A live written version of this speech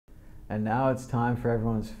And now it's time for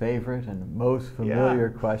everyone's favorite and most familiar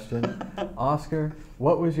question. Oskar,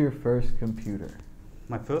 what was your first computer?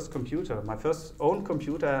 My first computer, my first own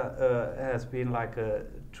computer has been like a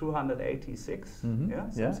 286,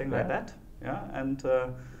 something like that. Yeah, and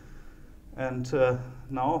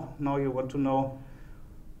now you want to know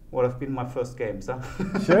what have been my first games, huh?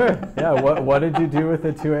 Sure. Yeah. What did you do with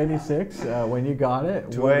the 286 when you got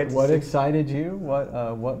it? What excited you?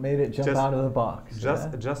 What made it jump out of the box?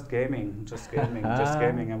 Just gaming. Just gaming.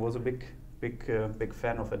 I was a big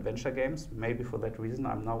fan of adventure games. Maybe for that reason,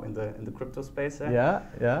 I'm now in the crypto space.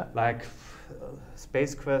 Yeah. Like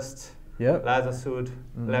Space Quest, yep. Laser Suit,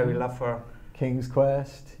 Larry Luffer. King's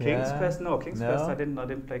Quest. King's Quest? No, King's Quest. I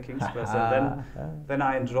didn't play King's Quest. And then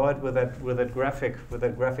I enjoyed with that graphic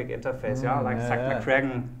interface. Like Zack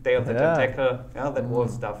McCracken, Day of the Tentacle. That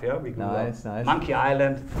old stuff. Yeah, we grew up. Nice. Monkey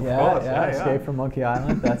Island. Of course. Escape from Monkey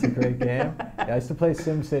Island. That's a great game. I used to play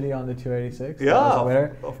SimCity on the 286. Yeah,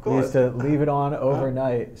 of course. We used to leave it on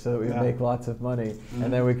overnight so that we'd make lots of money,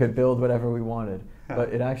 and then we could build whatever we wanted.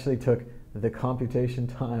 But it actually took the computation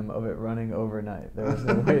time of it running overnight. There was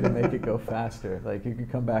no way to make it go faster. Like you could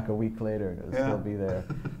come back a week later and it would still be there,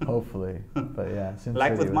 hopefully. But yeah, SimCity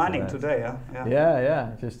like with mining today,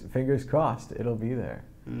 Yeah. Just fingers crossed, it'll be there.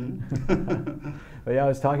 But yeah, I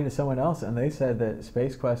was talking to someone else and they said that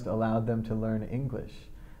Space Quest allowed them to learn English.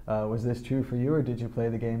 Was this true for you, or did you play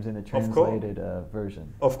the games in a translated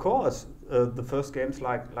version? Of course. The first games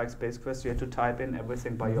like Space Quest, you had to type in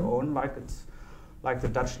everything by your own, like the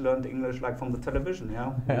Dutch learned English like from the television,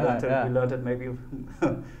 We learned it maybe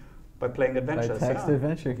by playing adventures. By text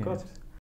adventure games.